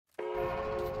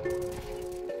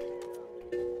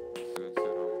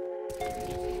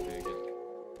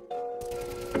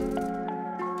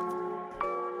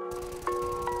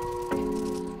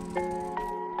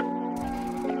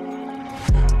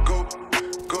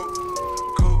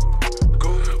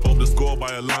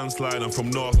By a landslide, I'm from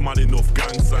North, man enough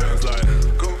gang signs like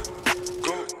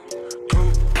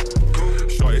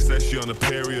Shorty says she on a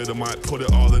period, I might put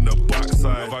it all in the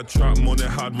backside. I've had trap money,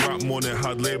 had rap money,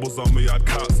 had labels on me, had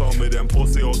cats on me. Them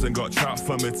pussy hoes ain't got chat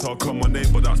for me. Talk on my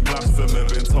name, but that's blasphemy.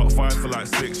 Been top 5 for like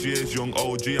 6 years, young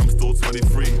OG, I'm still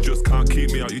 23. Just can't keep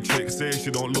me out, you chicks say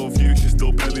she don't love you, she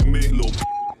still belling me, look.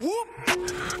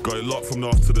 Got it locked from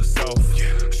north to the south.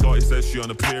 Shorty says she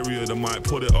on a period, I might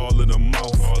put it all in her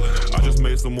mouth. I just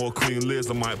made some more clean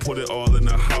lids, I might put it all in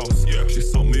her house. She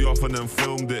sucked me off and then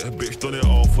filmed it, a bitch done it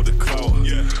all for the clout.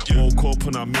 Woke up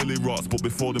and I milli rocks, but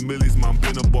before the millies, man,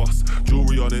 been a boss.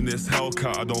 Jewelry on in this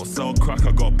Hellcat, I don't sell crack,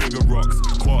 I got bigger rocks.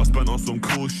 Quarter spent on some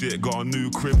cool shit, got a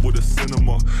new crib with a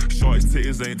cinema. Shorty's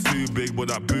titties ain't too big, but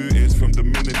that boot is from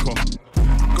Dominica.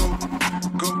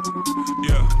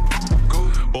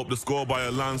 Up the score by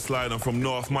a landslide, I'm from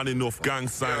North, man enough gang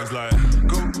signs like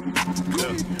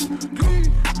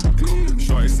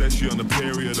Shorty says she on the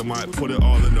period, I might put it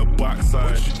all in the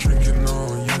backside. What you drinking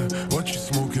on, yeah? What you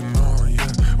smoking on,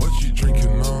 yeah? What you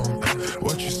drinking on?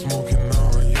 What you smoking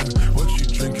on, yeah? What you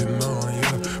drinking on,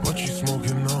 yeah? What you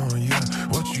smoking on, yeah?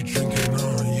 What you drinking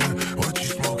on, yeah? What you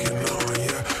smoking on,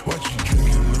 yeah? What you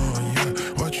drinking on, yeah?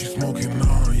 What you smoking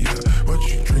on, yeah? What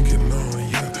you drinking on,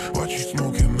 yeah? What you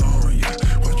smoking on, yeah?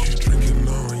 What you drinking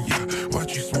on, yeah?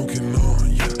 What you smoking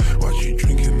on, yeah? What you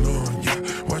drinking on, yeah?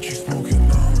 What you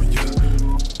smoking on, yeah?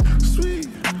 Sweet,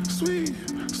 sweet,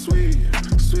 sweet,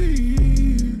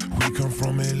 sweet. We come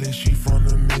from LA, she from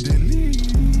the Middle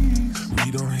East.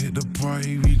 We don't hit the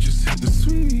party, we just hit the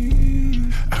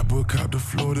suite. I book out the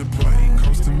floor, the party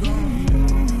comes to me.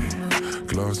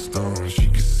 Gloss stone, she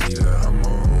can see that I'm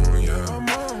on,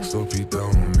 yeah. Soapy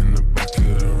dome in the back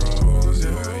of the rose,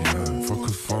 yeah. Fuck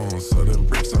a phone, so the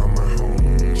bricks on my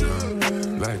home,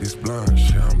 yeah. Like this blunt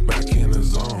shit, I'm back in the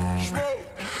zone.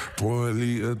 Pour a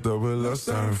liter, double up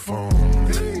styrofoam.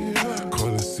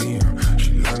 Coliseum,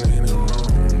 she landing in the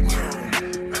room.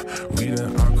 Weed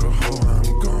and alcohol,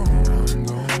 I'm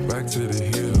gone. Back to the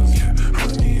hills, yeah.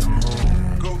 Honey, I'm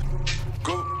home. Go.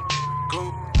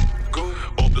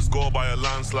 Up the score by a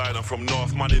landslide, I'm from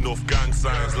North, man enough gang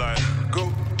signs like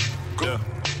go.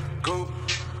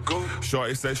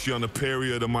 Shorty says she on a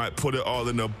period, I might put it all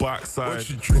in the backside. What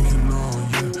you drinking on,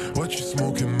 yeah? What you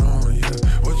smoking on?